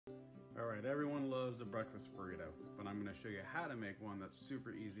All right, everyone loves a breakfast burrito, but I'm gonna show you how to make one that's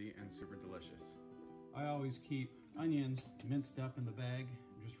super easy and super delicious. I always keep onions minced up in the bag,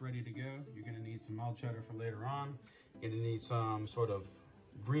 just ready to go. You're gonna need some mild cheddar for later on. You're gonna need some sort of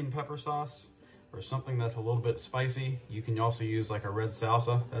green pepper sauce or something that's a little bit spicy. You can also use like a red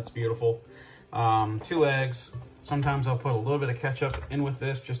salsa, that's beautiful. 2 eggs. Sometimes I'll put a little bit of ketchup in with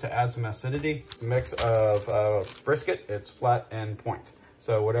this just to add some acidity. A mix of brisket, it's flat and point.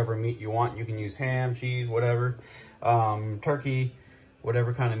 So whatever meat you want, you can use ham, cheese, whatever. Turkey,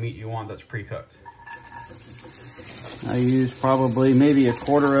 whatever kind of meat you want that's pre-cooked. I use probably maybe a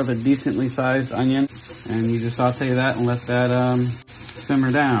quarter of a decently sized onion, and you just saute that and let that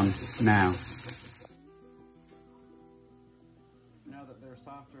simmer down now. Now that they're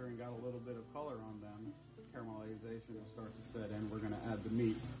softer and got a little bit of color on them, caramelization will start to set in. We're gonna add the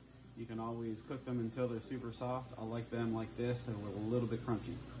meat. You can always cook them until they're super soft. I like them like this, and a little bit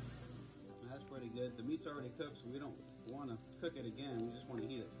crunchy. That's pretty good. The meat's already cooked, so we don't want to cook it again. We just want to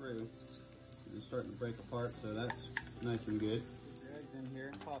heat it through. It's starting to break apart, so that's nice and good. Your eggs in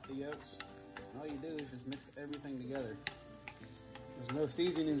here, pop the yolks. All you do is just mix everything together. There's no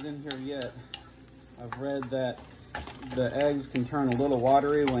seasonings in here yet. I've read that the eggs can turn a little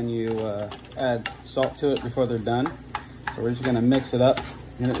watery when you add salt to it before they're done. So we're just gonna mix it up,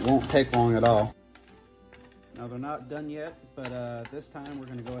 and it won't take long at all. Now they're not done yet, but this time we're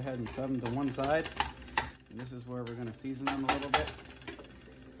gonna go ahead and shove them to one side. And this is where we're gonna season them a little bit.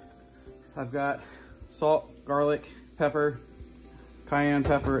 I've got salt, garlic, pepper, cayenne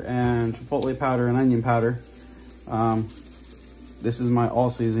pepper, and chipotle powder and onion powder. This is my all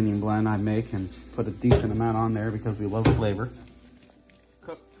seasoning blend I make and put a decent amount on there because we love flavor.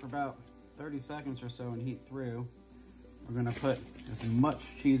 Cook for about 30 seconds or so and heat through. We're gonna put as much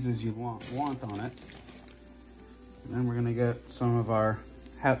cheese as you want on it. And then we're gonna get some of our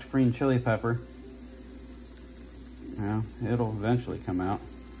hatch green chili pepper. Now, it'll eventually come out.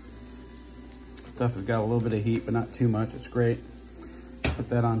 Stuff has got a little bit of heat, but not too much, it's great. Put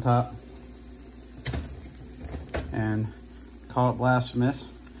that on top. And call it blasphemous,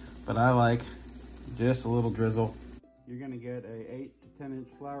 but I like just a little drizzle. You're gonna get a 8 to 10 inch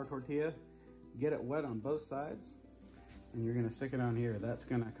flour tortilla. Get it wet on both sides. And you're gonna stick it on here. That's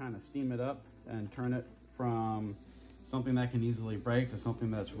gonna kind of steam it up and turn it from something that can easily break to something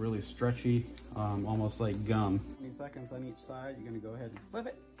that's really stretchy, almost like gum. 20 seconds on each side, you're gonna go ahead and flip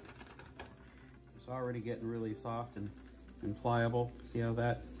it. It's already getting really soft and pliable. See how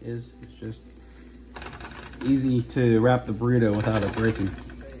that is? It's just easy to wrap the burrito without it breaking.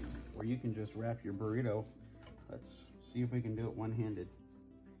 Or you can just wrap your burrito. Let's see if we can do it one-handed.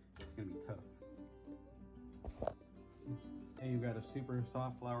 It's gonna be tough. Hey, you've got a super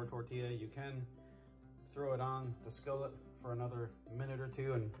soft flour tortilla. You can throw it on the skillet for another minute or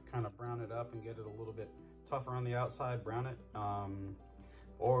two and kind of brown it up and get it a little bit tougher on the outside, brown it.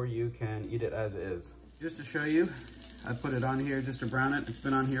 Or you can eat it as is. Just to show you, I put it on here just to brown it. It's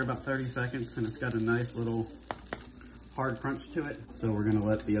been on here about 30 seconds and it's got a nice little hard crunch to it. So we're gonna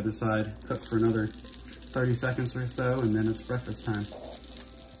let the other side cook for another 30 seconds or so, and then it's breakfast time.